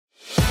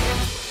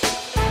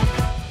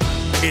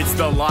It's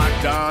the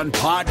Locked On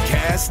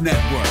Podcast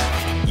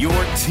Network, your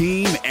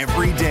team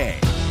every day.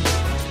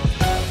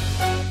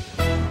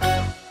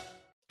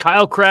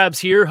 Kyle Krabs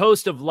here,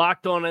 host of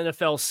Locked On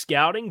NFL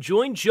Scouting.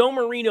 Join Joe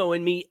Marino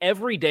and me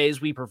every day as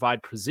we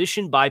provide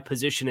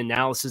position-by-position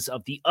analysis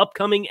of the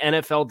upcoming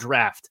NFL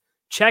Draft.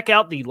 Check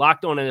out the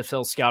Locked On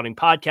NFL Scouting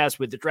podcast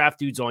with the Draft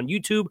Dudes on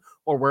YouTube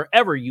or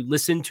wherever you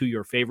listen to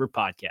your favorite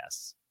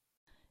podcasts.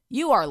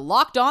 You are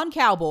Locked On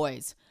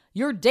Cowboys,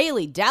 your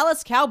daily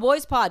Dallas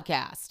Cowboys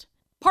podcast.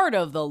 Part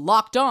of the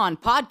Locked On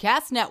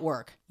Podcast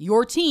Network,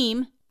 your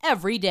team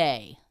every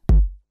day.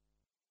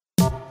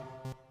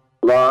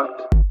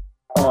 Locked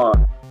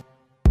on.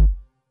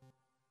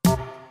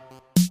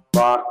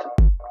 Locked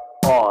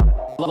on.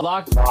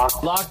 Locked on.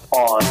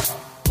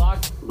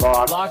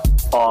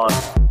 Locked on.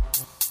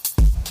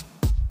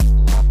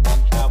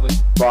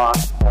 Cowboys.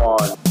 Locked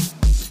on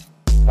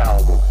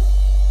Cowboys.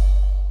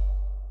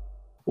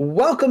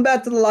 Welcome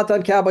back to the Locked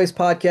On Cowboys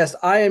podcast.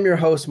 I am your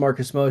host,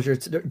 Marcus Mosher.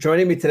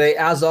 Joining me today,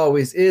 as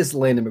always, is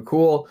Landon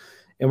McCool,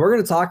 and we're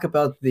going to talk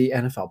about the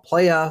NFL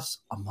playoffs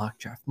on Mock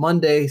Draft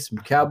Monday, some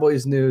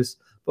Cowboys news.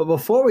 But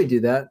before we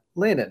do that,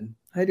 Landon,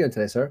 how you doing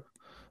today, sir?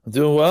 I'm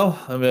doing well.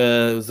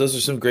 Those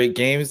are some great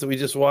games that we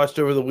just watched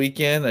over the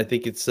weekend. I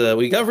think it's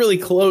we got really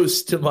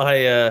close to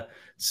my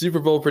Super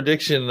Bowl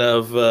prediction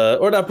of,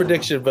 or not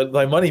prediction, but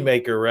my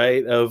moneymaker,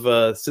 right,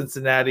 of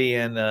Cincinnati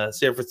and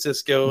San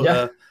Francisco.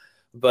 Yeah.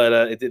 But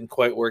it didn't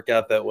quite work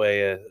out that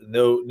way.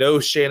 No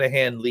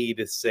Shanahan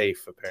lead is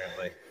safe,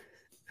 apparently.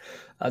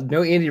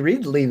 No Andy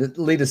Reid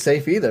lead is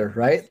safe either,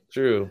 right?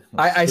 True.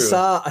 I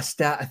saw a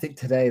stat, I think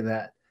today,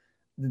 that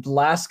the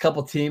last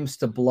couple teams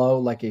to blow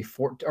like a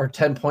 4 or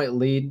 10-point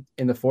lead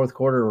in the fourth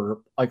quarter were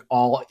like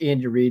all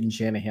Andy Reid and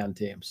Shanahan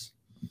teams.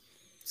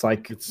 It's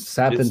like it's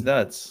happened. It's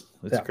nuts.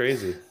 It's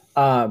crazy.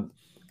 All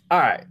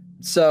right.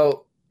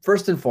 So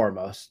first and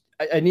foremost,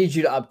 I need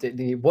you to update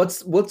me.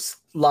 What's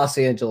Los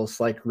Angeles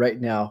like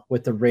right now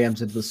with the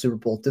Rams into the Super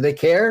Bowl? Do they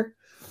care?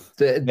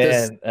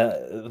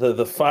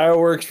 The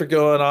fireworks were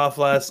going off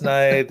last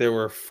night. There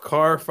were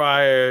car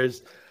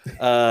fires.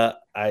 I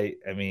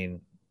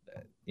mean,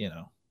 you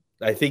know,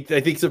 I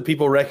think some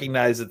people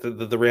recognize that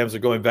the Rams are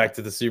going back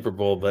to the Super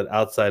Bowl, but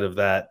outside of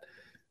that,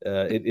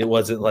 it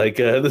wasn't like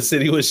the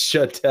city was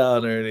shut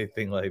down or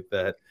anything like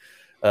that.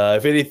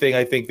 If anything,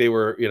 I think they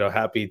were,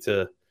 happy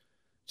to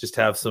just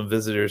have some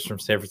visitors from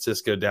San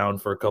Francisco down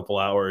for a couple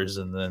hours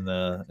and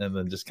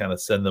then just kind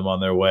of send them on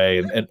their way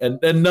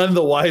and none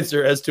the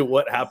wiser as to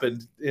what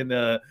happened in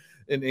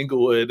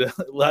Inglewood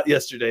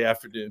yesterday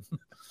afternoon.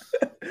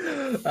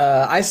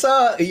 I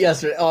saw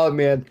yesterday. Oh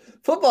man,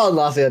 football in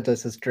Los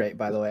Angeles is great.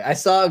 By the way, I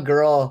saw a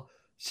girl.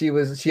 She had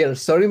a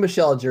Sony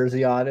Michel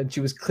jersey on, and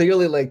she was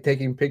clearly like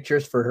taking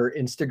pictures for her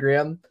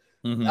Instagram.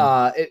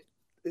 Mm-hmm.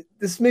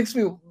 This makes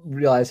me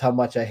realize how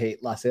much I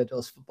hate Los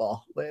Angeles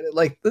football.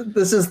 Like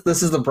this is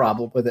the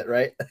problem with it,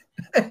 right?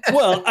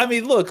 Well, I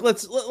mean, look,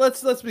 let's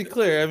be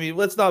clear. I mean,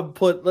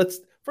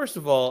 first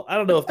of all, I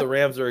don't know if the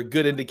Rams are a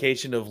good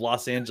indication of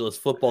Los Angeles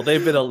football.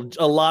 They've been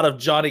a lot of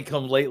Johnny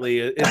come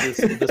lately in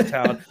this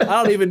town. I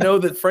don't even know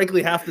that,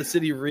 frankly, half the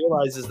city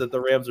realizes that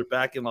the Rams are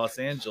back in Los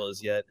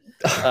Angeles yet.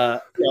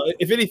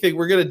 If anything,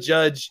 we're going to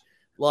judge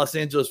Los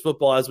Angeles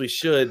football as we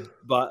should,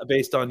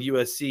 based on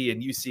USC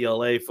and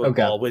UCLA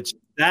football, which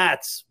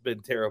that's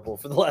been terrible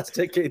for the last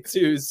decade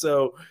too.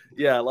 So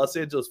yeah, Los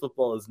Angeles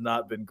football has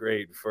not been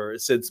great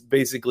since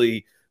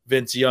basically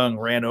Vince Young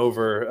ran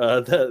over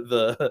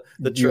the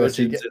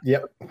Trojans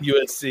at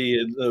USC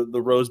and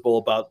the Rose Bowl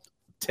about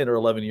 10 or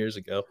 11 years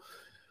ago.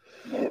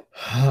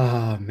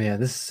 Oh man,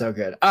 this is so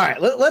good. All right,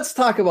 let's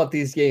talk about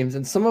these games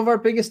and some of our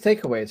biggest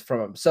takeaways from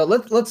them. So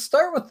let's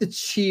start with the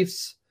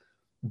Chiefs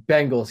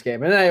Bengals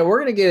game, and we're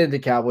going to get into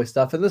Cowboy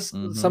stuff, and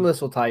some of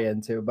this will tie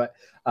into. But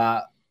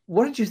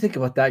what did you think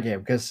about that game?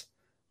 Because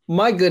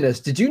my goodness,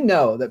 did you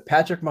know that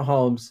Patrick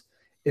Mahomes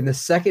in the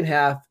second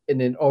half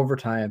and in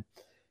overtime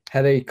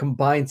had a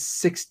combined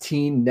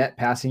 16 net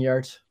passing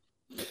yards?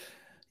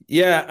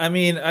 Yeah, I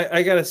mean,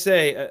 I got to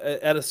say,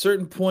 at a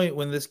certain point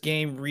when this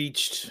game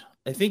reached,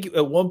 I think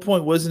at one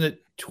point, wasn't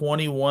it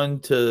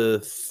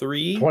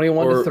 21-3?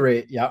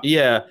 21-3, yeah.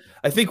 Yeah,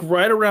 I think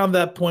right around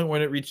that point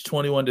when it reached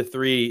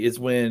 21-3 is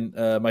when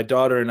my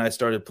daughter and I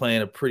started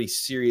playing a pretty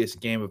serious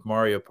game of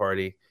Mario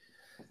Party.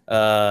 Who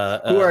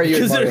are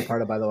you in Mario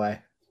Party, by the way?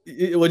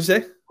 What'd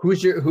you say?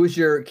 Who's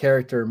your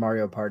character in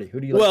Mario Party? Who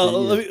do you like?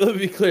 Well, let me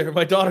be clear.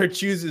 My daughter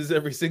chooses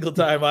every single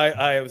time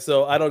I am,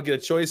 so I don't get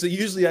a choice. So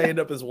usually I end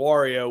up as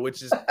Wario,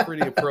 which is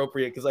pretty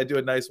appropriate because I do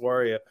a nice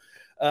Wario.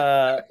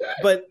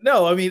 But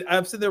no, I mean,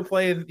 I'm sitting there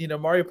playing,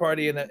 Mario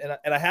Party, and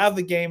I have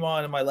the game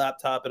on in my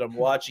laptop, and I'm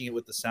watching it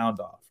with the sound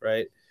off,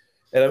 right?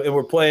 And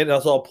we're playing.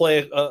 So I'll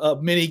play a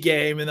mini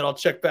game, and then I'll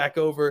check back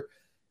over.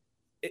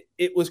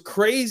 It was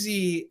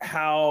crazy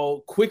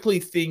how quickly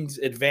things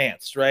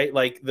advanced, right?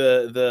 Like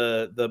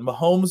the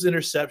Mahomes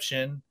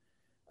interception,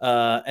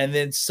 and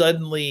then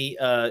suddenly,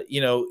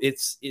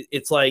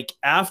 it's like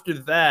after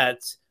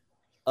that,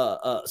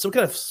 some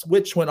kind of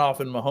switch went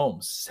off in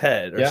Mahomes'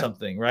 head or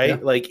something, right? Yeah.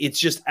 Like it's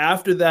just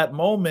after that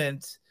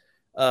moment,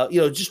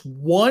 just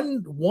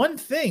one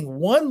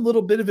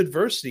little bit of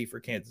adversity for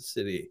Kansas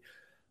City.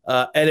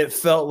 And it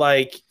felt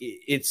like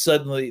it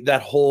suddenly,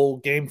 that whole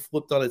game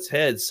flipped on its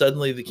head.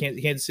 Suddenly the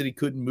Kansas City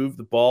couldn't move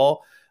the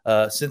ball.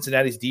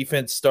 Cincinnati's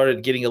defense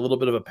started getting a little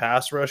bit of a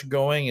pass rush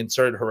going and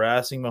started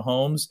harassing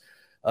Mahomes.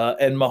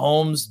 And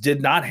Mahomes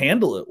did not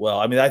handle it well.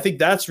 I mean, I think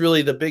that's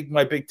really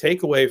my big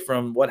takeaway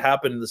from what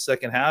happened in the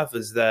second half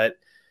is that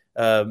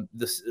the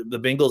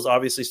Bengals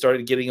obviously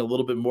started getting a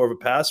little bit more of a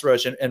pass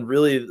rush, and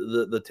really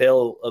the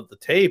tail of the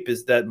tape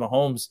is that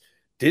Mahomes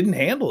didn't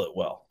handle it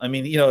well. I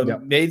mean,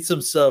 made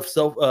some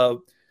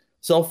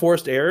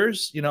self-forced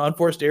errors,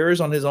 unforced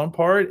errors on his own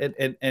part,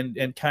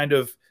 and kind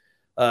of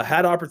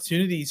had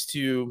opportunities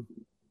to,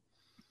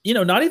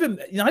 not even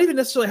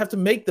necessarily have to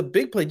make the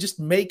big play,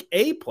 just make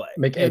a play,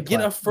 get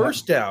a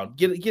first down,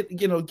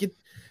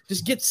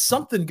 get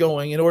something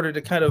going in order to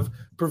kind of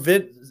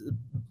prevent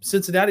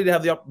Cincinnati to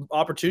have the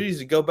opportunities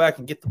to go back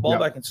and get the ball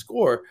back and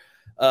score.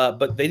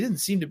 But they didn't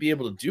seem to be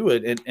able to do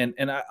it.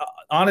 And I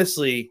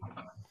honestly,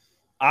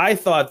 I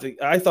thought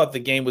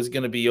the game was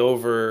going to be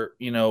over,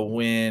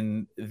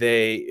 when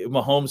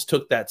Mahomes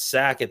took that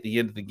sack at the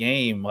end of the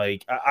game.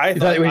 Like I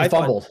thought he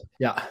fumbled.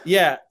 Yeah.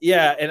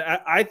 And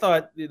I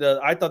thought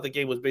the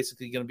game was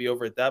basically going to be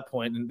over at that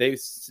point, and they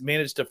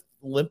managed to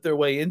limp their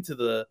way into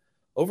the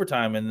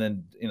overtime, and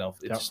then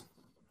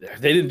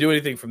they didn't do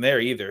anything from there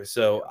either.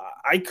 So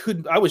I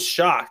was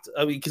shocked.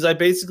 I mean, because I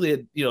basically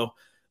had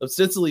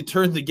ostensibly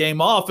turned the game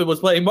off and was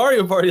playing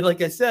Mario Party,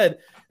 like I said.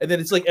 And then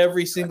it's like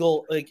every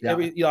single,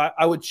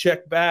 I would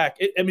check back.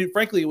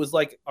 Frankly, it was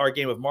like our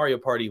game of Mario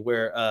Party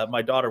where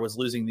my daughter was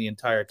losing the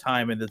entire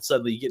time. And then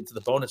suddenly you get into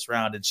the bonus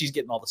round and she's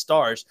getting all the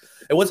stars.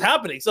 And what's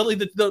happening?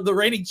 Suddenly the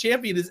reigning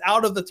champion is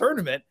out of the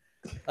tournament.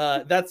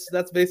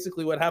 That's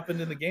basically what happened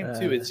in the game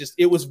too. It's just,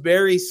 it was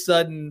very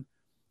sudden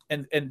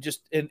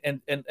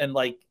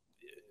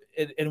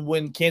and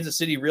when Kansas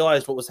City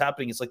realized what was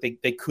happening, it's like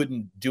they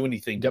couldn't do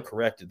anything to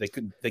correct it. They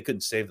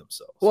couldn't save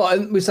themselves. Well,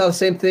 and we saw the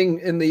same thing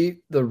in the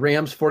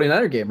Rams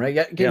 49er game, right?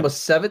 That game was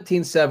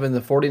 17-7.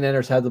 The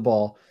 49ers had the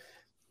ball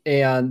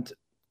and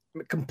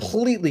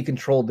completely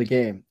controlled the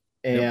game,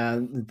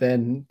 and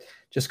then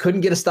just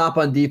couldn't get a stop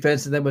on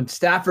defense. And then when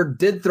Stafford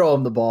did throw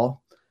him the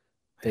ball,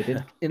 they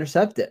didn't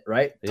intercept it,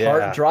 right?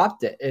 Tart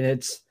dropped it, and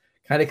it's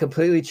kind of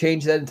completely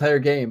changed that entire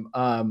game.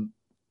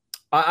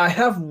 I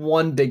have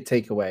one big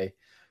takeaway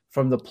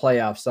from the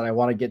playoffs that I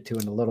want to get to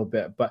in a little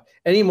bit. But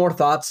any more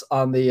thoughts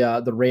on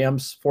the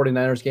Rams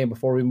 49ers game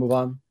before we move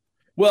on?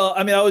 Well,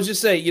 I mean, I was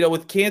just saying,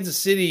 with Kansas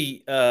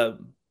City,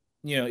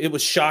 it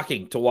was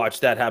shocking to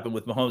watch that happen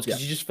with Mahomes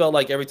because you just felt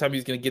like every time he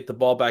was going to get the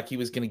ball back, he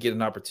was going to get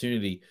an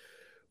opportunity.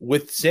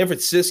 With San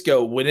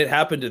Francisco, when it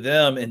happened to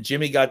them and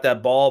Jimmy got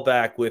that ball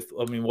back with,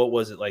 what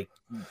was it, like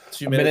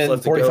 2 minutes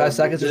left 45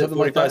 seconds or something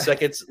like that? 45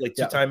 seconds, like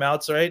two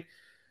timeouts, right?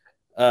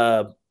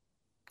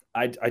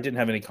 I didn't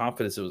have any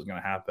confidence it was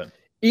going to happen.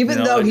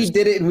 Even though he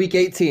did it in week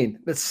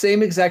 18, the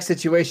same exact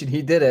situation,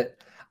 he did it.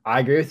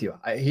 I agree with you.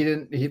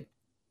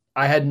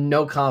 I had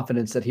no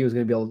confidence that he was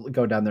going to be able to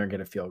go down there and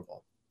get a field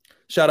goal.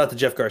 Shout out to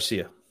Jeff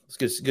Garcia.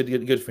 It's good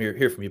to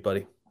hear from you,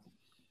 buddy.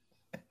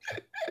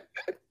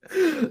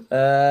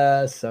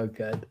 So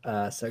good.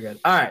 So good.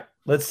 All right.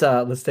 Let's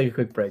take a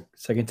quick break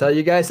so I can tell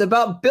you guys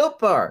about Built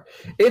Bar.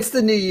 It's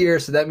the new year,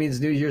 so that means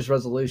New Year's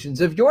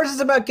resolutions. If yours is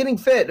about getting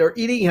fit or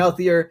eating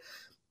healthier,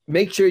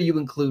 make sure you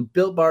include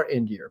Built Bar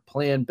into your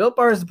plan. Built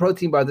Bar is the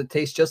protein bar that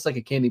tastes just like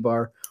a candy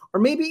bar,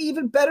 or maybe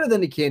even better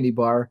than a candy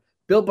bar.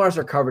 Built Bars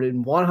are covered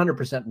in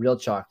 100% real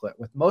chocolate,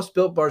 with most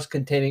Built Bars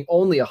containing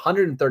only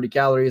 130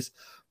 calories,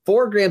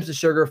 4 grams of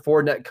sugar,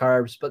 4 net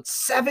carbs, but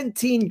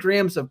 17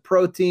 grams of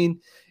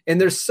protein.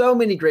 And there's so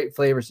many great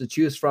flavors to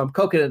choose from: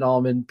 coconut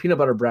almond, peanut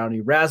butter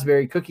brownie,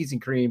 raspberry, cookies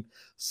and cream,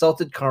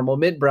 salted caramel,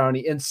 mint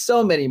brownie, and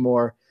so many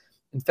more.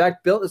 In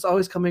fact, Built is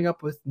always coming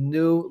up with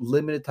new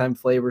limited time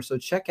flavors. So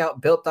check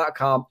out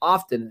Built.com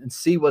often and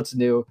see what's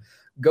new.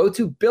 Go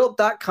to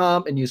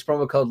Built.com and use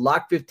promo code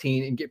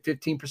LOCK15 and get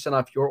 15%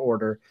 off your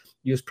order.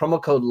 Use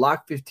promo code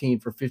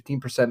LOCK15 for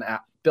 15%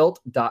 at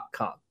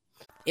Built.com.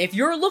 If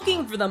you're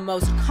looking for the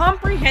most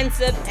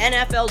comprehensive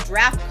NFL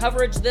draft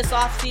coverage this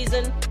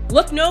offseason,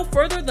 look no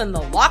further than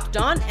the Locked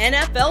On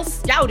NFL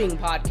Scouting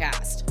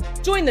Podcast.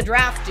 Join the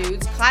draft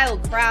dudes, Kyle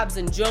Krabs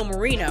and Joe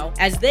Marino,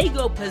 as they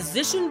go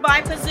position by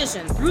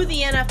position through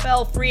the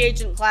NFL free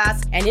agent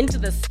class and into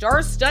the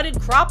star-studded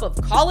crop of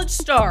college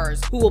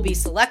stars who will be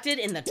selected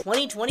in the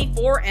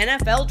 2024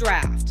 NFL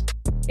Draft.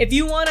 If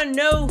you want to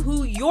know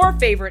who your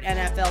favorite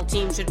NFL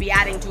team should be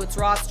adding to its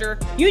roster,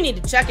 you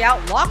need to check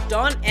out Locked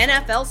On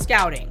NFL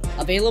Scouting,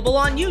 available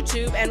on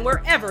YouTube and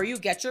wherever you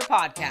get your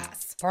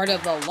podcasts. Part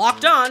of the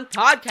Locked On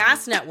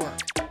Podcast Network,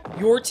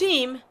 your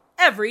team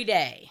every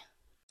day.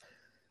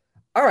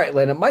 All right,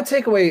 Landon, my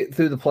takeaway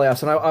through the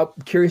playoffs, and I'm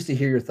curious to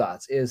hear your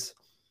thoughts, is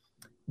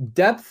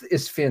depth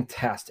is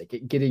fantastic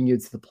at getting you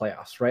to the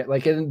playoffs, right?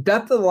 Like, and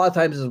depth a lot of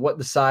times is what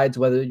decides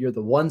whether you're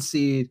the 1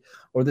 seed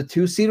or the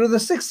 2 seed or the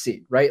 6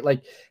 seed, right?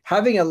 Like,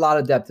 having a lot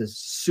of depth is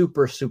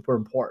super, super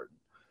important.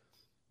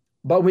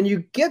 But when you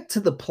get to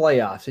the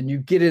playoffs and you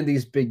get in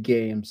these big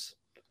games,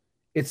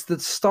 It's the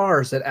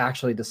stars that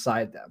actually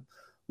decide them.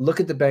 Look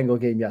at the Bengal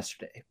game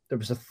yesterday. There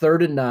was a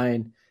 3rd and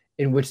 9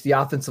 in which the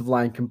offensive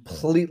line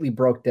completely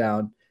broke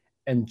down,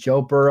 and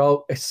Joe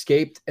Burrow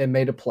escaped and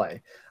made a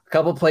play. A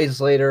couple plays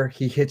later,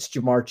 he hits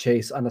Jamar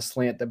Chase on a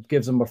slant that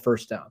gives him a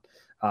first down.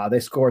 They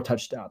score a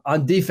touchdown.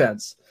 On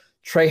defense,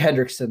 Trey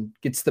Hendrickson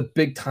gets the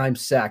big-time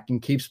sack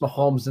and keeps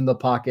Mahomes in the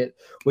pocket,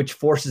 which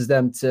forces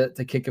them to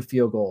kick a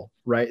field goal,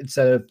 right,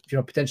 instead of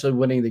potentially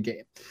winning the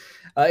game.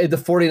 In the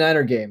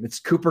 49er game, it's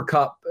Cooper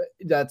Kupp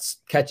that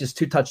catches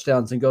 2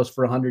 touchdowns and goes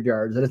for 100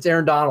 yards, and it's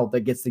Aaron Donald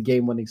that gets the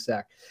game-winning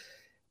sack.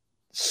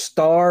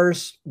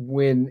 Stars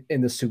win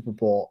in the Super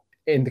Bowl.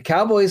 And the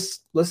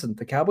Cowboys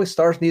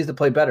stars needs to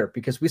play better,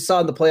 because we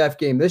saw in the playoff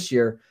game this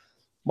year,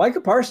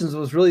 Micah Parsons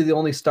was really the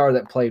only star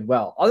that played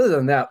well. Other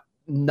than that,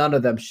 none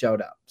of them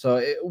showed up.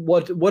 So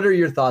what are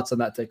your thoughts on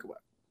that takeaway?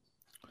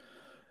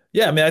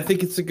 Yeah, I mean, I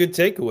think it's a good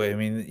takeaway. I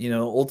mean,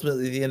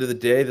 ultimately at the end of the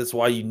day, that's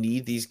why you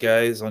need these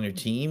guys on your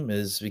team,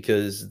 is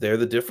because they're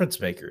the difference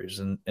makers.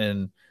 And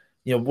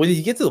when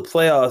you get to the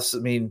playoffs, I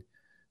mean,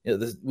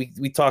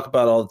 we talk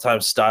about all the time,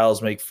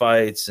 styles make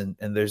fights, and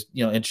there's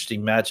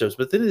interesting matchups.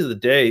 But at the end of the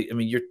day, I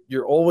mean,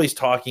 you're always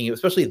talking,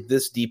 especially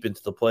this deep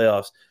into the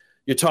playoffs,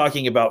 you're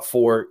talking about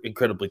 4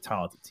 incredibly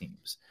talented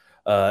teams,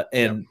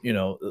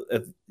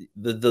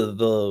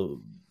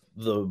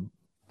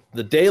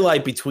 the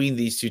daylight between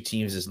these two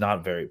teams is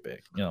not very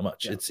big,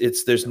 much. Yeah.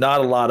 There's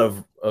not a lot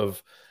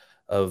of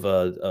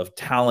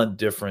talent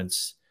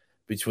difference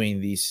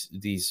between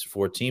these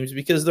 4 teams,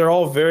 because they're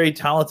all very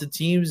talented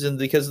teams, and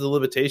because of the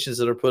limitations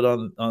that are put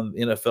on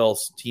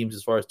NFL's teams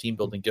as far as team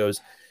building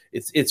goes,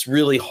 it's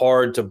really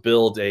hard to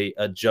build a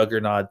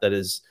juggernaut that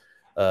is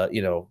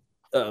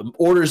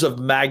orders of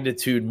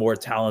magnitude more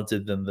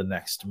talented than the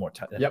next most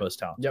talented.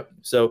 Yep.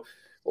 So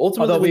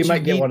ultimately, although we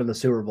might get one in the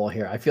Super Bowl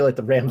here, I feel like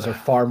the Rams are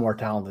far more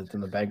talented than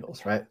the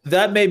Bengals, right?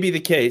 That may be the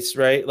case,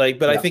 right?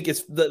 But I think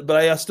but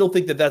I still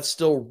think that that's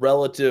still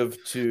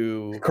relative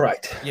to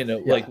correct.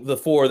 Like the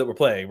 4 that we're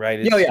playing,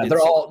 right?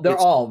 They're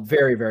all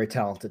very, very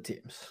talented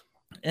teams.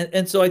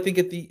 And so I think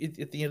at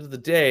the end of the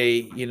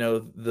day,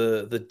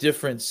 the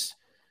difference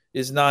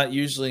is not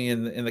usually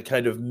in the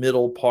kind of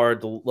middle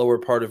part, the lower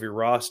part of your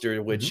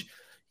roster, which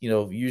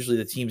usually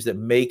the teams that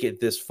make it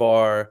this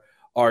far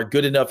are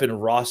good enough in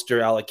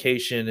roster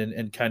allocation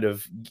and kind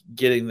of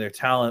getting their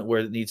talent where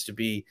it needs to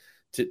be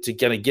to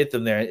kind of get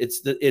them there. It's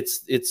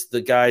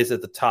the guys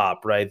at the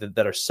top, right,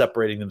 that are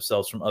separating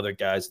themselves from other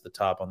guys at the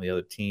top on the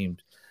other teams.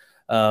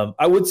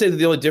 I would say that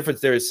the only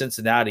difference there is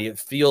Cincinnati. It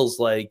feels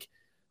like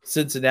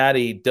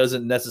Cincinnati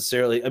doesn't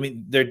necessarily – I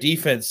mean, their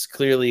defense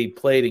clearly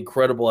played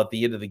incredible at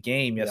the end of the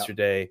game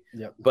yesterday.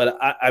 Yep. But,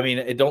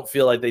 I don't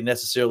feel like they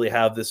necessarily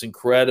have this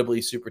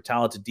incredibly super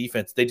talented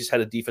defense. They just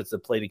had a defense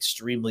that played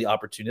extremely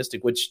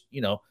opportunistic, which,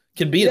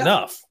 can be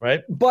enough,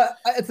 right? But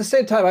at the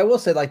same time, I will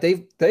say, like,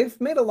 they've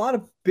made a lot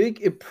of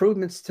big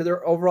improvements to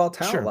their overall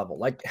talent level.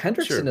 Like,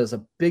 Hendrickson is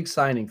a big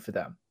signing for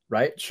them,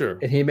 right? Sure.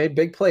 And he made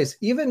big plays.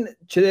 Even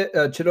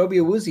Chidobe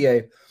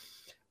Awuzie,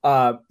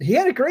 he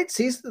had a great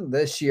season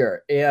this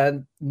year,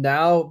 and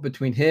now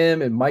between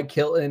him and Mike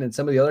Hilton and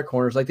some of the other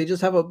corners, like, they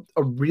just have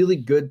a really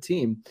good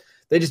team.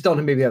 They just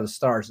don't maybe have the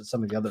stars that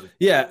some of the other.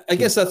 Yeah, I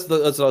guess that's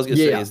what I was going to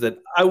say, is that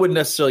I wouldn't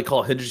necessarily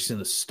call Hendrickson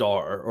a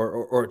star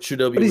or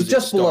Chidobe, but he's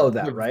just below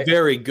that, right?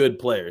 Very good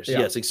players,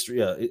 yes,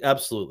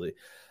 absolutely.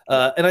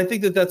 And I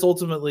think that's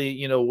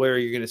ultimately where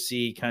you're going to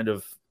see kind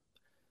of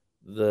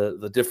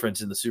the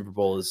difference in the Super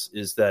Bowl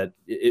is that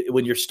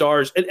when your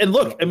stars and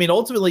look, I mean,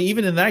 ultimately,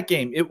 even in that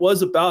game, it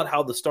was about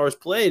how the stars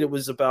played. It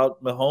was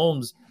about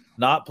Mahomes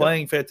not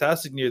playing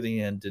fantastic near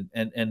the end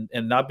and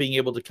not being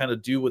able to kind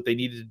of do what they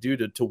needed to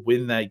do to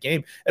win that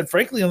game. And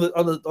frankly, on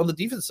the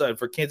defense side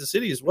for Kansas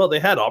City as well, they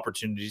had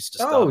opportunities to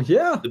stop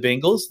the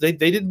Bengals. They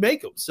didn't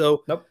make them.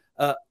 So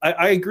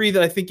I agree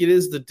that I think it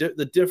is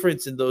the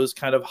difference in those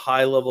kind of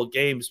high level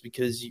games,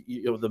 because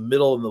the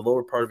middle and the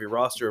lower part of your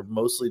roster are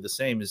mostly the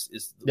same.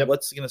 Is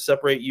what's going to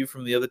separate you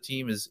from the other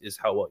team is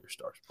how well your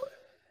stars play.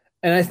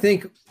 And I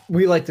think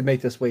we like to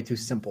make this way too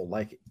simple.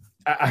 Like,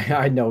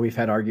 I know we've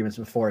had arguments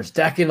before.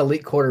 Stack an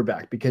elite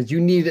quarterback because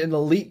you need an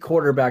elite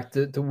quarterback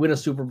to win a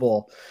Super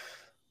Bowl.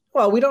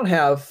 Well, we don't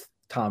have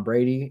Tom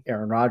Brady,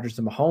 Aaron Rodgers,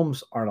 and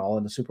Mahomes aren't all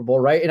in the Super Bowl,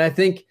 right? And I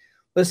think,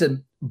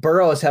 listen,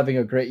 Burrow is having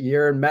a great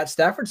year and Matt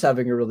Stafford's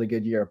having a really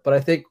good year. But I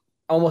think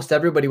almost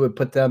everybody would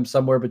put them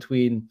somewhere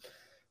between,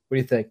 what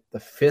do you think, the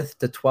 5th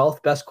to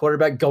 12th best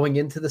quarterback going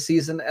into the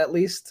season at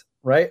least,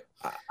 right?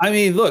 I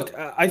mean, look,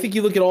 I think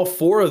you look at all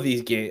 4 of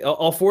these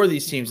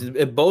teams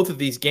in both of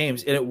these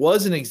games, and it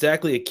wasn't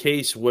exactly a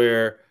case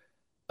where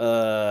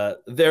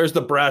there's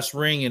the brass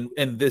ring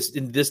and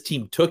this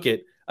team took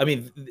it. I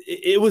mean,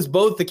 it was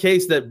both the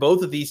case that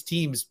both of these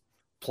teams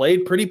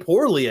played pretty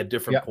poorly at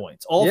different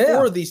points. All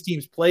 4 of these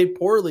teams played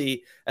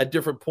poorly at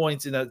different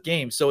points in that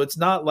game. So it's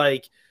not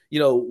like,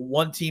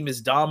 one team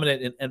is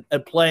dominant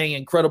and playing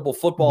incredible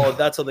football, and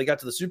that's how they got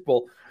to the Super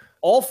Bowl.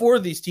 All 4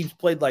 of these teams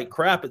played like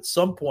crap at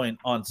some point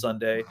on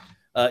Sunday.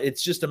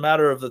 It's just a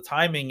matter of the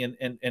timing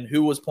and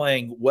who was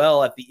playing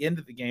well at the end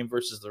of the game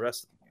versus the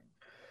rest of the game.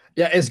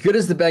 Yeah, as good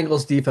as the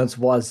Bengals defense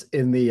was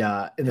in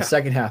the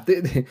second half,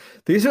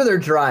 these are their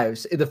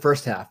drives in the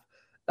first half.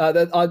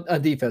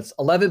 On defense,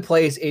 11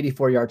 plays,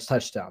 84 yards,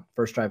 touchdown,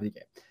 first drive of the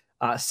game.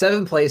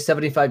 7 plays,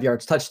 75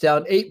 yards,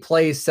 touchdown. 8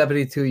 plays,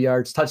 72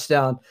 yards,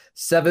 touchdown.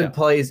 7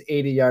 plays,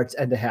 80 yards,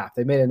 end of half.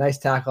 They made a nice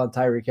tackle on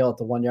Tyreek Hill at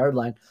the 1 yard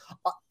line.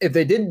 If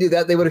they didn't do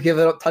that, they would have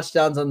given up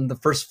touchdowns on the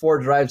first 4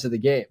 drives of the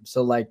game.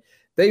 So,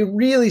 they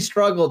really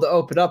struggled to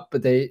open up,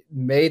 but they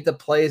made the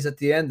plays at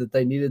the end that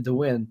they needed to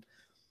win.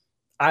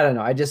 I don't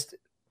know.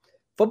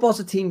 Football's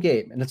a team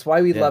game, and it's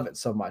why we love it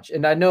so much.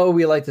 And I know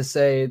we like to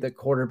say that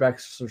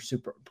quarterbacks are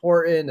super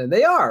important, and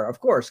they are, of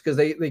course, because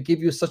they give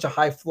you such a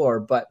high floor.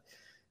 But,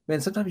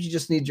 man, sometimes you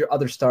just need your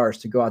other stars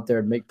to go out there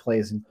and make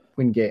plays and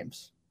win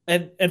games.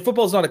 And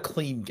football's not a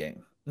clean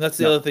game. And that's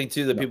the other thing,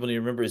 too, that people need to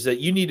remember is that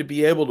you need to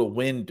be able to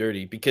win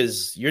dirty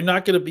because you're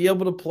not going to be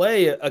able to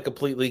play a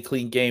completely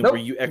clean game where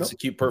you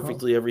execute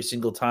perfectly every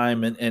single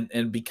time.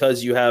 And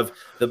because you have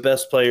the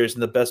best players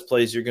and the best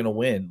plays, you're going to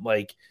win.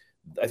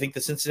 I think the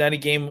Cincinnati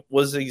game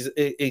was an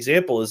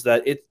example is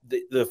that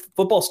the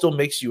football still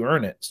makes you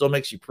earn it, still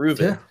makes you prove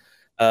it.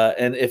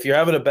 And if you're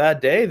having a bad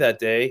day that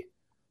day,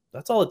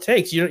 that's all it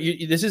takes.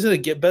 This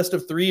isn't a best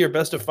of 3 or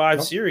best of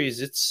 5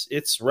 series.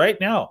 It's right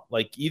now.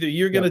 Either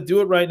you're going to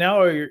do it right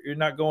now or you're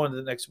not going to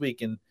the next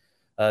week. And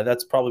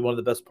that's probably one of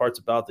the best parts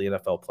about the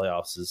NFL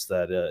playoffs is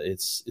that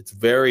it's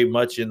very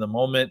much in the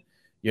moment.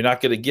 You're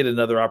not going to get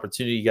another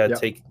opportunity. You got to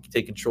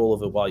take control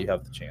of it while you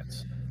have the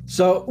chance.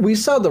 So we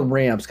saw the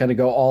Rams kind of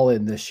go all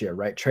in this year,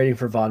 right? Trading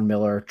for Von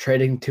Miller,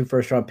 trading 2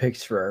 first-round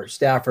picks for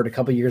Stafford a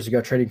couple years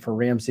ago, trading for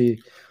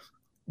Ramsey.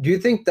 Do you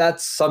think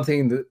that's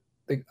something that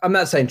I'm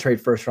not saying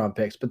trade first-round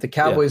picks, but the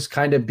Cowboys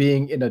kind of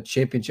being in a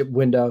championship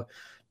window,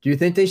 do you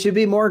think they should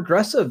be more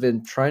aggressive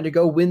in trying to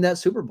go win that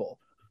Super Bowl?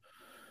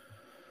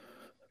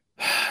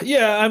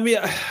 Yeah, I mean,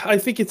 I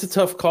think it's a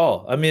tough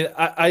call. I mean,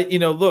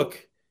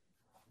 look,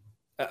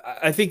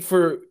 I think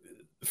for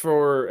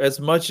as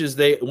much as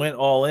they went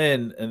all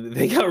in and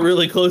they got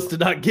really close to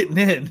not getting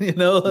in, you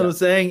know what I'm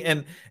saying?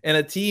 And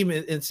a team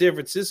in San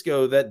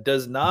Francisco that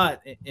does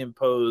not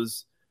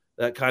impose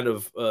that kind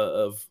of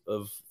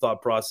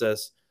thought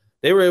process,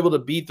 they were able to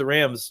beat the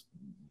Rams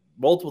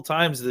multiple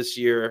times this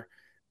year.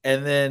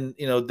 And then,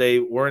 they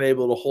weren't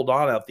able to hold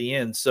on at the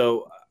end.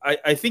 So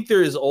I think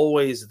there is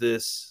always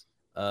this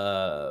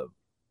not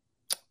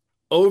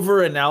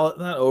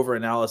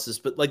over-analysis,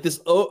 but this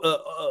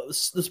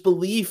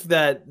belief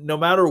that no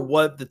matter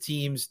what the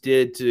teams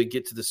did to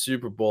get to the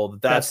Super Bowl,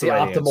 that's the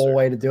right optimal answer.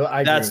 Way to do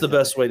it. That's the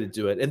best way to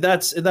do it. And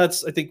that's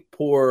I think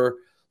poor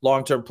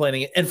long-term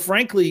planning. And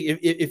frankly,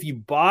 if you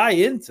buy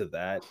into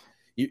that,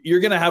 you're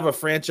going to have a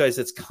franchise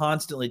that's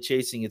constantly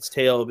chasing its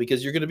tail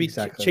because you're going to be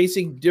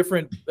chasing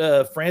different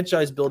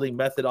franchise building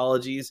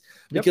methodologies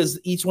because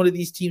each one of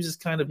these teams is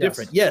kind of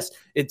different. Yes,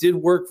 it did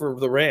work for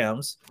the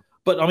Rams.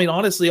 But, I mean,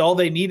 honestly, all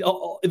they need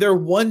 – their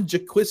one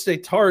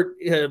Jaquiste Tart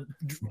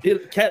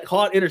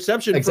caught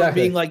interception from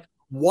being like,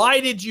 why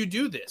did you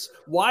do this?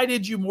 Why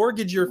did you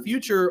mortgage your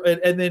future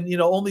and then,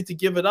 only to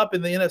give it up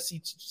in the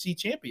NFC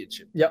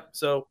Championship? Yep.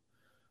 So,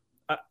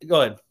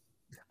 go ahead.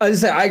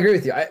 I agree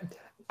with you.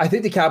 I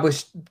think the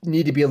Cowboys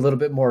need to be a little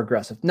bit more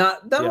aggressive. I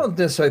don't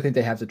necessarily think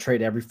they have to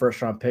trade every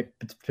first-round pick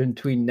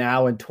between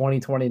now and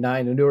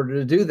 2029 in order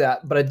to do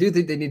that, but I do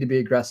think they need to be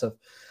aggressive.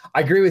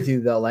 I agree with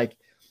you, though.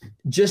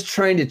 Just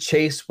trying to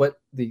chase what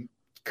the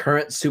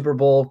current Super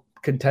Bowl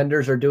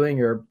contenders are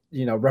doing or,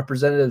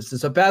 representatives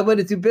is a bad way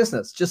to do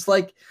business. Just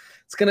like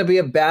it's going to be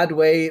a bad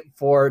way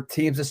for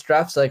teams this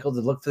draft cycle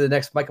to look for the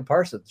next Micah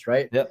Parsons,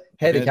 right? Yep.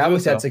 Hey, the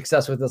Cowboys had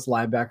success with this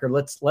linebacker.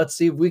 Let's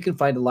see if we can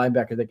find a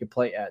linebacker that can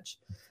play edge.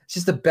 It's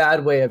just a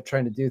bad way of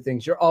trying to do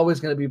things. You're always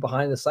going to be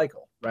behind the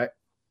cycle, right?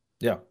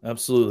 Yeah,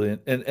 absolutely.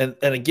 And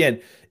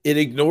again, it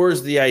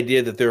ignores the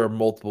idea that there are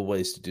multiple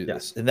ways to do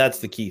this. And that's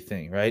the key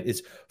thing, right?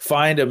 Is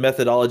find a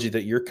methodology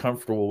that you're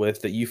comfortable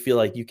with, that you feel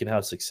like you can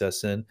have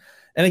success in.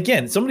 And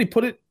again, somebody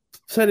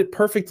said it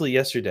perfectly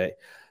yesterday.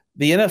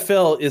 The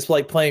NFL is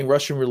like playing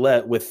Russian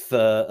roulette with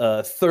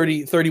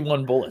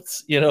 31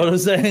 bullets. You know what I'm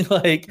saying?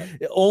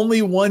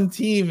 Only one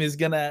team is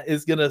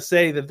gonna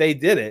say that they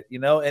did it.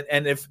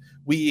 And if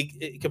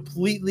we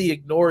completely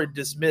ignore and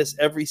dismiss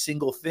every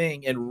single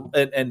thing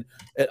and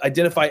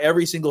identify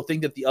every single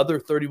thing that the other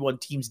 31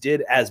 teams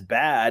did as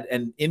bad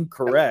and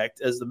incorrect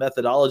as the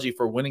methodology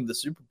for winning the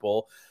Super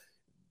Bowl,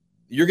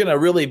 you're going to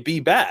really be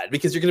bad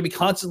because you're going to be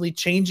constantly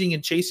changing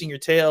and chasing your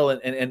tail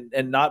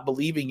and not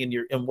believing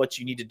in what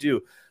you need to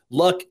do.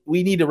 Luck,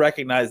 we need to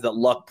recognize that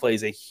luck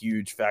plays a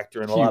huge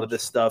factor in a lot of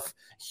this stuff,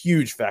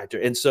 huge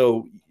factor. And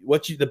so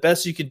the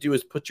best you can do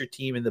is put your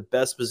team in the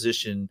best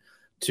position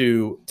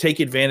to take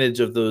advantage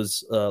of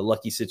those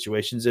lucky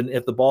situations. And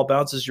if the ball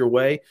bounces your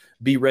way,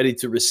 be ready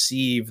to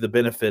receive the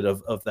benefit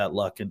of that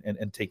luck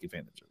and take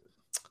advantage of it.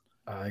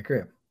 I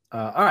agree.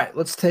 All right,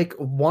 let's take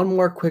one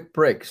more quick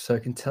break so I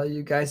can tell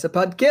you guys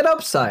about Get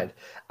Upside.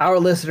 Our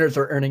listeners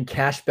are earning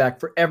cash back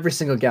for every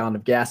single gallon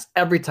of gas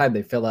every time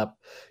they fill up.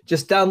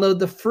 Just download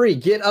the free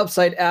Get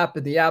Upside app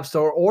in the App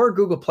Store or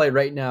Google Play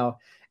right now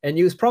and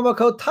use promo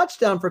code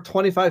touchdown for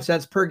 25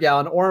 cents per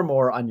gallon or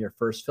more on your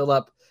first fill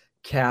up.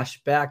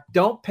 Cash back.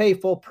 Don't pay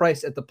full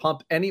price at the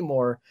pump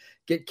anymore.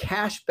 Get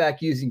cash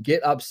back using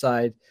Get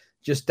Upside.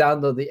 Just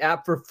download the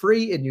app for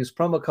free and use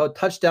promo code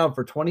touchdown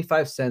for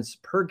 25 cents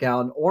per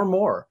gallon or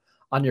more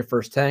on your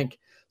first tank.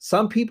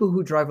 Some people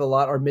who drive a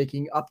lot are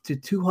making up to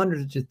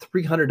 $200 to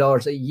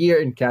 $300 a year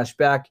in cash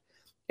back,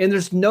 and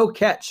there's no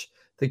catch.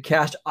 The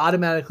cash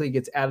automatically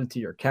gets added to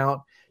your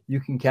account. You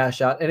can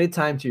cash out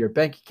anytime to your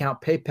bank account,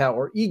 PayPal,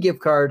 or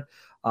e-gift card.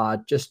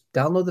 Just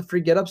download the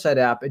free Get Upside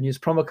app and use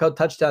promo code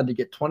touchdown to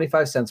get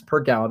 25 cents per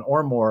gallon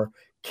or more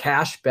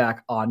cash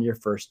back on your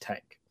first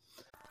tank.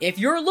 If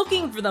you're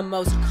looking for the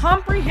most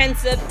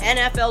comprehensive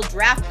NFL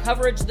draft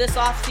coverage this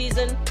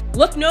offseason,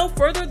 look no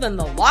further than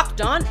the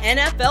Locked On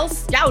NFL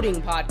Scouting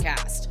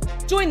Podcast.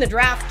 Join the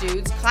draft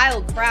dudes,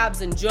 Kyle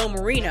Krabs and Joe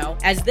Marino,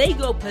 as they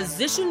go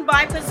position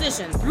by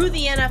position through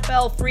the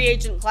NFL free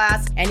agent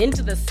class and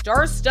into the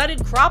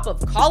star-studded crop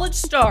of college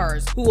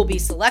stars who will be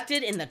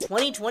selected in the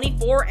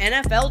 2024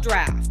 NFL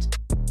Draft.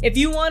 If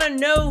you want to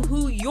know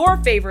who your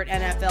favorite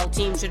NFL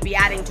team should be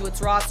adding to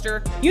its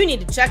roster, you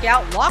need to check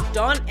out Locked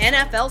On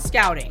NFL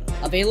Scouting,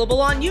 available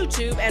on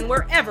YouTube and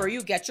wherever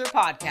you get your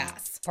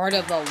podcasts. Part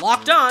of the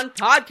Locked On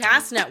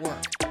Podcast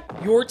Network,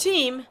 your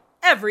team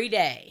every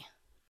day.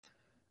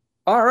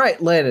 All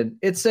right, Landon,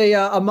 it's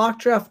a mock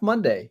draft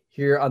Monday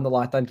here on the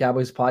Locked On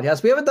Cowboys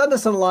podcast. We haven't done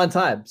this in a long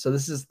time, so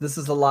this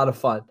is a lot of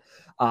fun.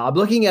 I'm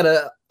looking at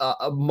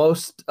a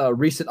most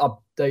recent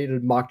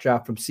updated mock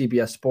draft from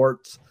CBS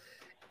Sports.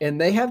 And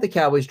they have the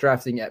Cowboys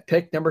drafting at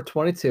pick number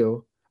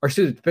 22, or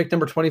excuse me, pick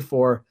number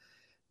 24,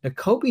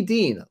 Nakobe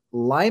Dean,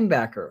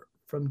 linebacker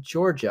from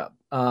Georgia.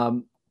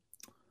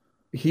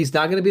 He's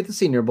not going to be at the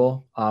Senior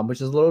Bowl, which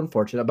is a little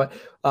unfortunate. But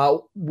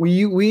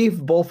we've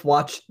both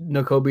watched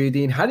Nakobe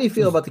Dean. How do you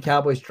feel about the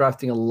Cowboys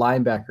drafting a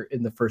linebacker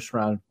in the first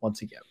round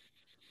once again?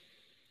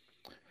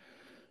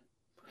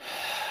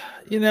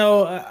 You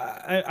know,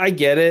 I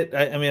get it.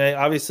 I mean,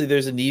 obviously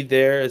there's a need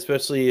there,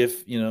 especially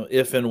if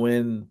and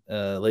when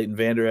Leighton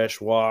Vander Esch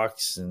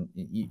walks, and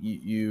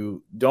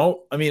you don't.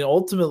 I mean,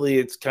 ultimately,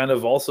 it's kind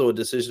of also a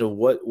decision of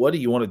what do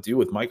you want to do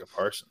with Micah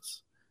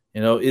Parsons?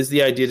 Is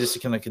the idea just to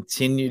kind of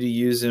continue to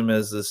use him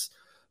as this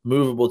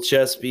movable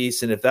chess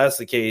piece? And if that's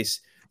the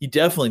case, you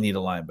definitely need a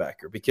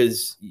linebacker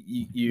because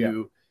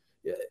you're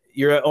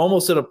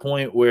almost at a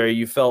point where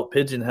you felt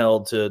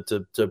pigeonholed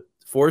to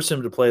force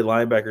him to play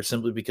linebacker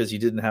simply because you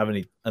didn't have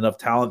enough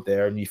talent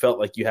there, and you felt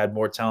like you had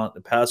more talent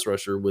in pass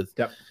rusher with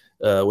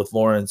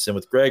Lawrence and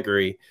with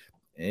Gregory.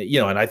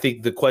 And I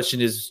think the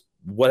question is,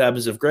 what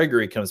happens if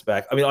Gregory comes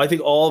back? I mean, I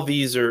think all of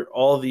these are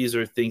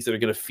things that are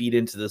going to feed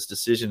into this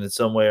decision in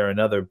some way or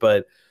another.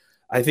 But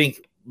I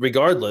think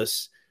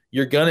regardless,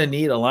 you're going to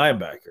need a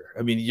linebacker.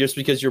 I mean, just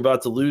because you're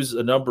about to lose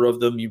a number of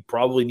them, you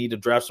probably need to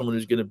draft someone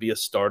who's going to be a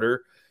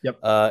starter. Yep.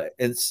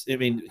 And I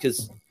mean,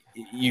 because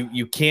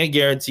you can't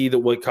guarantee that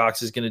what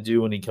Cox is going to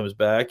do when he comes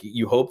back.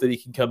 You hope that he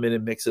can come in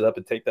and mix it up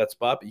and take that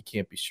spot, but you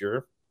can't be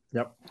sure.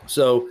 Yep.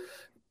 So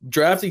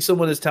drafting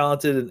someone as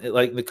talented and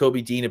like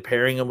Nakobe Dean and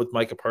pairing him with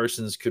Micah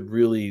Parsons could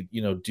really,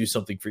 do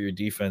something for your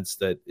defense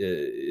that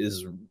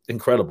is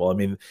incredible. I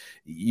mean,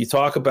 you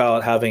talk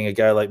about having a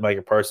guy like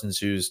Micah Parsons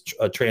who's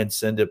a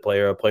transcendent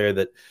player, a player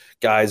that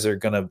guys are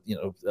going to,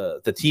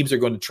 the teams are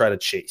going to try to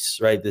chase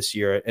right this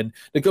year. And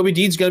Nakobe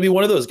Dean's going to be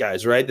one of those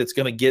guys, right? That's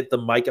going to get the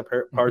Micah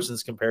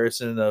Parsons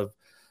comparison of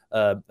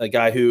a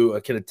guy who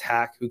can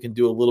attack, who can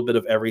do a little bit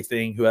of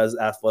everything, who has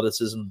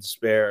athleticism to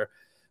spare.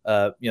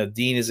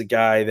 Dean is a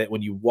guy that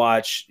when you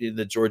watch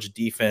the Georgia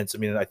defense, I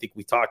mean, I think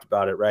we talked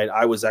about it, right?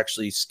 I was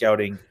actually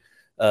scouting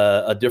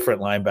a different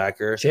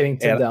linebacker, Channing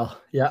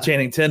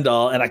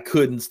Tindall, and I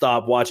couldn't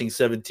stop watching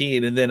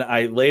 17. And then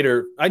I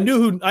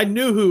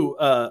knew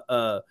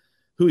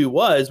who he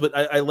was, but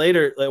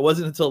it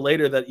wasn't until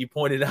later that you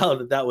pointed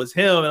out that was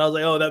him, and I was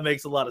like, oh, that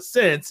makes a lot of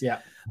sense. Yeah.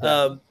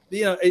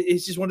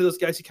 It's just one of those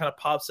guys who kind of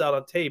pops out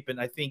on tape,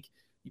 and I think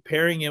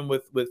pairing him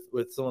with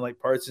someone like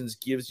Parsons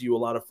gives you a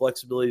lot of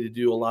flexibility to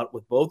do a lot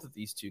with both of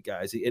these two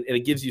guys. And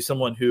it gives you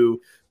someone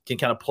who can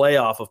kind of play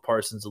off of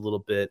Parsons a little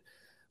bit.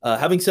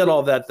 Having said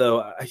all of that,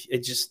 though, I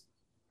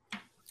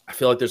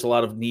feel like there's a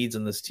lot of needs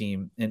in this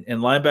team. And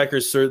linebacker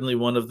is certainly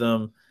one of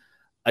them.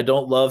 I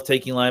don't love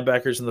taking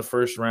linebackers in the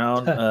first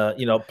round.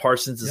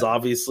 Parsons is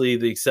obviously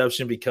the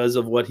exception because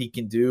of what he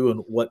can do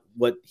and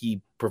what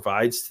he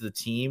provides to the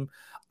team.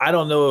 I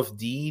don't know if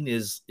Dean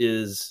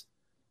is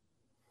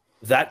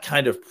that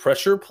kind of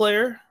pressure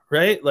player,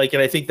 right?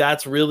 And I think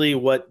that's really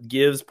what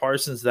gives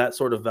Parsons that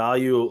sort of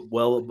value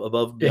well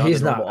above beyond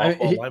he's the not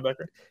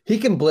linebacker. He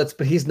can blitz,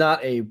 but he's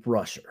not a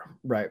rusher,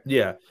 right?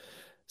 Yeah.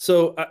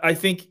 So I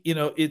think,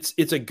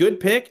 it's a good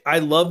pick. I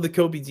love the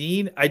Kobe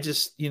Dean. I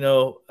just,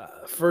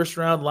 first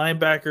round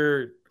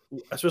linebacker,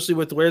 especially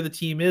with where the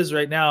team is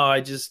right now,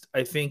 I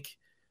think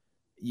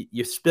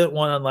you spent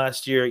one on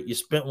last year. You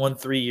spent one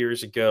 4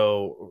 years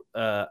ago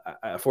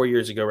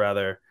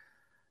rather.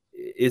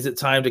 Is it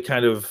time to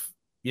kind of,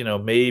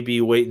 maybe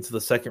wait until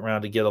the second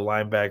round to get a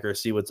linebacker,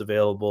 see what's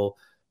available?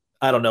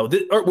 I don't know.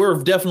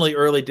 We're definitely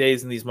early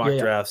days in these mock Yeah.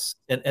 drafts,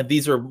 and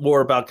these are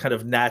more about kind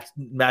of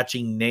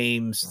matching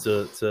names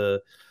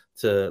to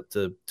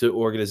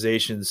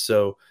organizations.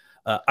 So,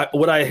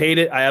 would I hate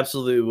it? I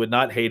absolutely would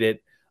not hate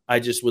it. I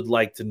just would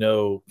like to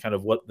know kind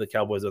of what the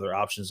Cowboys' other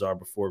options are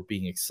before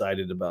being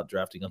excited about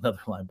drafting another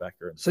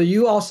linebacker. So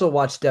you also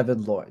watched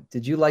Devin Lloyd.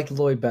 Did you like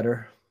Lloyd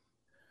better?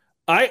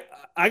 I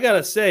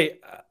gotta say,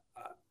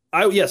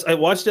 I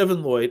watched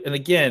Devin Lloyd, and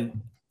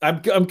again,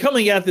 I'm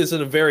coming at this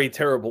in a very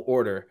terrible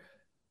order.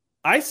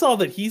 I saw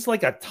that he's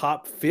like a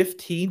top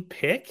 15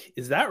 pick.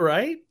 Is that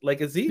right?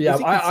 Like, is he? Yeah, is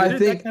he I considered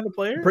think that kind of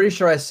player. Pretty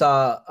sure I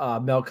saw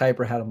Mel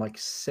Kiper had him like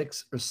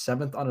 6th or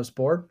 7th on his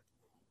board.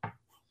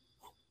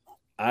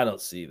 I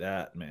don't see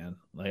that, man.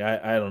 Like,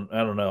 I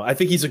don't know. I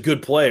think he's a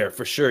good player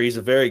for sure. He's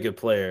a very good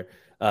player.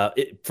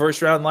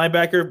 First round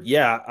linebacker,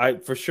 yeah,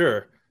 for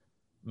sure.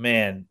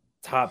 Man,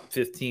 top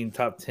 15,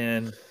 top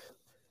 10.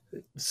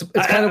 It's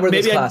kind of where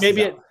this class is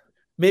at.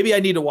 Maybe I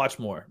need to watch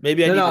more.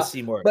 Maybe I need to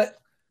see more. But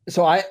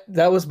so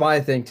that was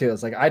my thing too.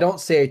 It's like I don't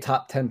say a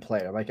top 10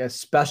 player, like a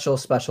special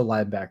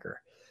linebacker,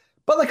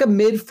 but like a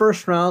mid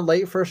first round,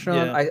 late first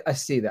round. Yeah. I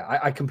see that.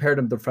 I compared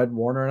him to Fred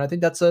Warner, and I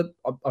think that's a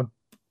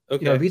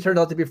Okay. if he turned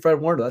out to be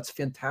Fred Warner, that's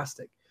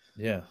fantastic.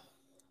 Yeah.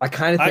 I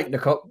kind of think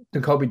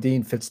Nakobe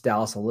Dean fits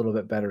Dallas a little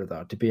bit better,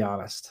 though, to be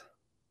honest.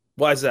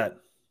 Why is that?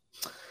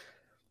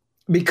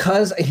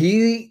 Because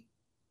he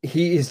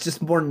is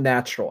just more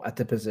natural at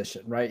the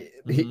position, right?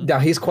 Mm-hmm. Now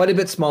he's quite a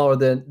bit smaller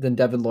than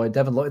Devin Lloyd.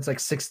 Devin Lloyd's like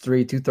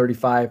 6'3",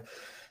 235.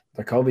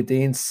 Nakobe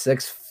Dean's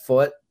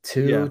 6'2",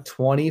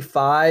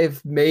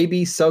 225,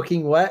 maybe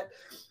soaking wet.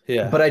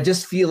 Yeah. But I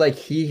just feel like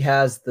he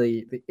has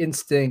the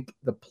instinct,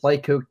 the play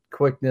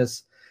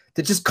quickness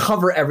to just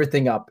cover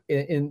everything up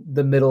in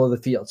the middle of the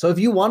field. So if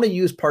you want to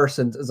use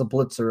Parsons as a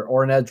blitzer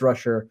or an edge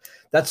rusher,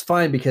 that's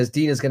fine because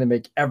Dean is going to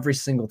make every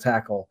single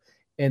tackle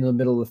in the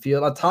middle of the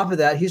field. On top of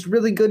that, he's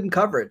really good in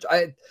coverage.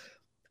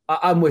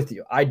 I'm with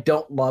you. I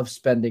don't love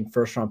spending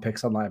first round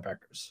picks on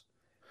linebackers.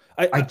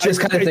 I just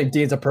kind of think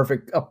Dean's a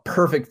perfect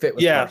fit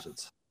with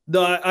Parsons.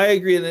 No, I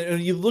agree.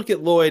 And you look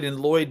at Lloyd, and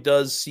Lloyd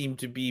does seem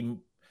to be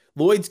 –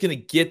 Lloyd's going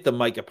to get the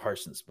Micah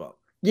Parsons bump.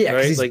 Yeah,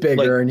 right? He's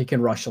bigger and he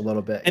can rush a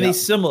little bit. And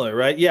he's similar,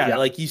 right? Yeah,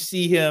 like you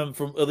see him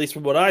at least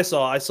from what I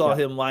saw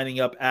him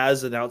lining up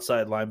as an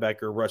outside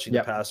linebacker, rushing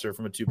the passer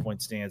from a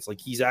 2-point stance. Like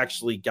he's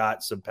actually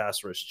got some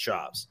pass rush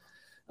chops.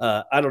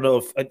 I don't know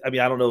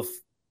if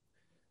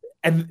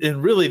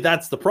and really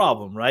that's the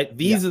problem, right?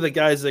 These are the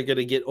guys that are going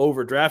to get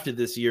overdrafted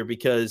this year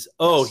because,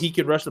 he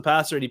can rush the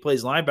passer and he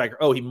plays linebacker.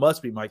 Oh, he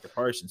must be Micah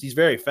Parsons. He's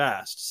very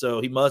fast,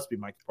 so he must be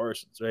Micah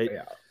Parsons, right?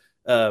 Yeah.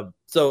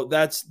 So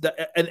that's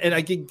and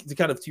I think to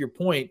kind of to your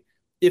point,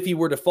 if he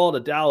were to fall to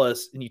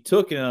Dallas and you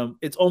took him,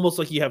 it's almost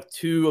like you have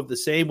two of the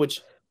same,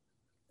 which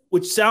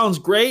sounds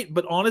great,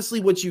 but honestly,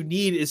 what you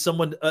need is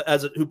someone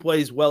who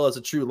plays well as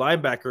a true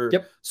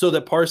linebacker, so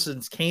that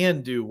Parsons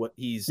can do what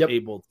he's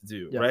able to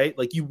do, right?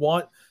 Like you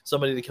want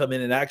somebody to come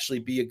in and actually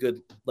be a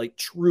good, like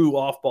true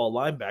off-ball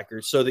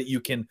linebacker, so that you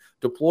can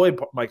deploy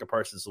Micah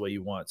Parsons the way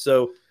you want.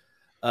 So,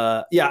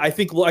 I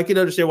think I can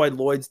understand why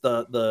Lloyd's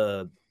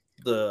the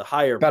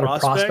higher better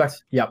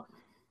prospect. Yep.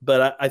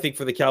 But I think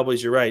for the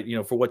Cowboys, you're right.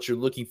 For what you're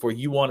looking for,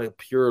 you want a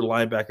pure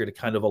linebacker to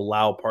kind of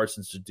allow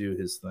Parsons to do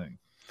his thing.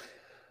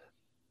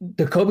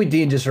 Nakobe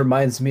Dean just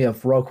reminds me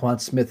of Roquan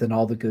Smith in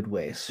all the good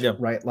ways,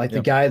 right? Like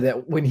the guy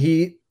that when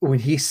he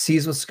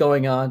sees what's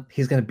going on,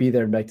 he's going to be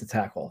there and make the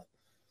tackle.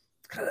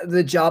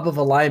 The job of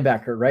a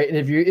linebacker, right? And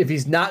if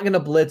he's not going to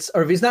blitz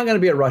or if he's not going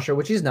to be a rusher,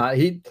 which he's not,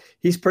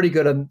 he's pretty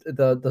good on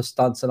the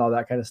stunts and all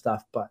that kind of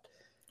stuff. But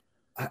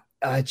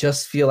I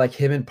just feel like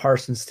him and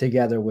Parsons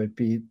together would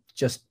be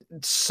just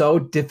so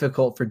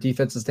difficult for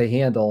defenses to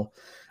handle.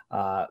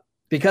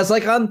 Because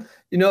like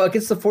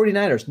against the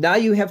 49ers, now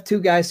you have two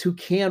guys who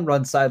can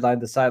run sideline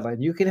to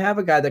sideline. You can have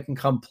a guy that can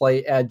come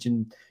play edge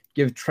and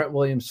give Trent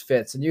Williams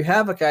fits. And you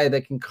have a guy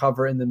that can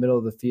cover in the middle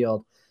of the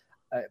field.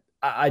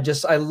 I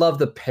love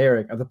the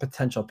pairing or the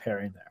potential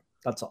pairing there.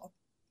 That's all.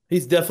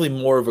 He's definitely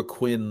more of a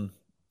Quinn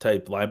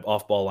type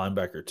off-ball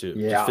linebacker too.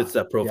 Yeah. Just fits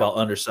that profile,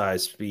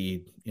 undersized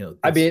speed.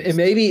 I mean, and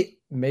maybe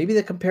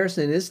the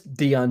comparison is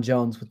Deion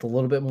Jones with a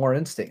little bit more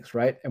instincts,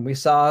 right? And we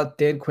saw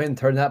Dan Quinn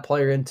turn that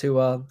player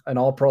into an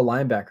all-pro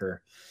linebacker.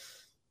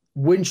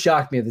 Wouldn't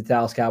shock me if the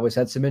Dallas Cowboys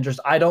had some interest.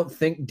 I don't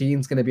think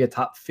Dean's going to be a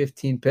top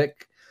 15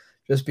 pick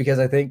just because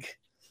I think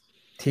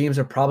teams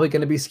are probably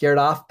going to be scared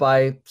off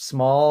by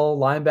small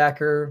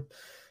linebacker.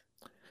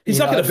 He's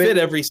not going to fit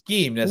every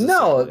scheme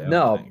necessarily.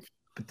 No.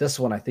 But this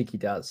one, I think he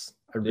does.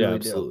 I really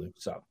absolutely. do.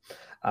 So,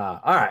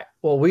 all right.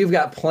 Well, we've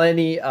got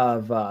plenty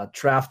of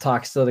draft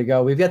talk still to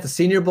go. We've got the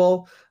Senior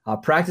Bowl.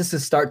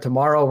 Practices start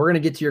tomorrow. We're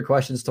going to get to your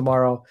questions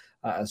tomorrow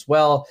as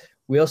well.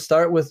 We'll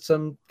start with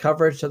some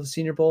coverage of the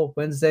Senior Bowl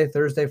Wednesday,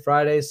 Thursday,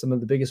 Friday, some of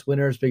the bigged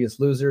winners, biggest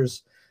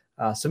losers.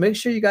 So make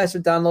sure you guys are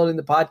downloading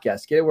the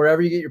podcast. Get it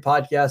wherever you get your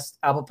podcasts,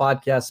 Apple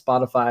Podcasts,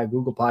 Spotify,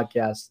 Google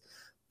Podcasts.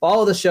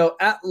 Follow the show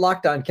at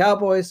Locked On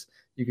Cowboys.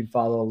 You can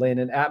follow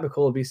Landon at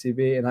McCullough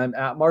BCB, and I'm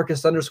at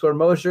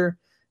Marcus_Mosher.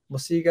 We'll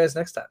see you guys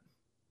next time.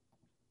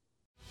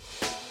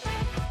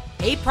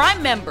 Hey,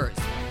 Prime members,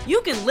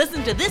 you can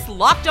listen to this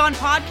Locked On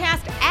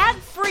podcast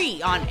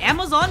ad-free on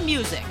Amazon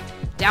Music.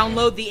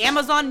 Download the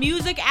Amazon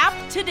Music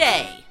app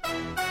today.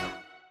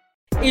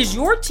 Is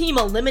your team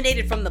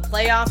eliminated from the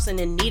playoffs and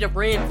in need of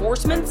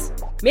reinforcements?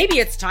 Maybe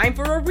it's time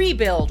for a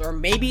rebuild, or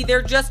maybe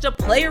they're just a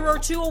player or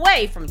two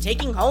away from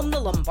taking home the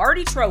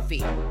Lombardi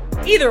Trophy.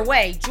 Either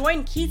way,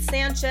 join Keith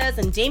Sanchez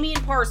and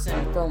Damian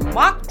Parson for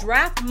Mock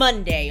Draft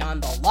Monday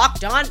on the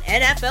Locked On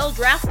NFL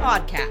Draft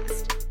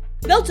Podcast.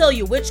 They'll tell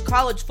you which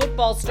college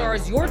football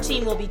stars your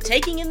team will be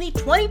taking in the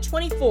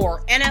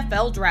 2024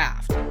 NFL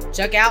Draft.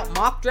 Check out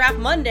Mock Draft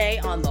Monday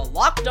on the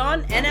Locked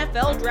On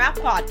NFL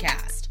Draft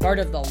Podcast, part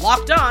of the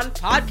Locked On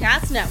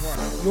Podcast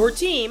Network. Your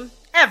team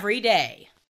every day.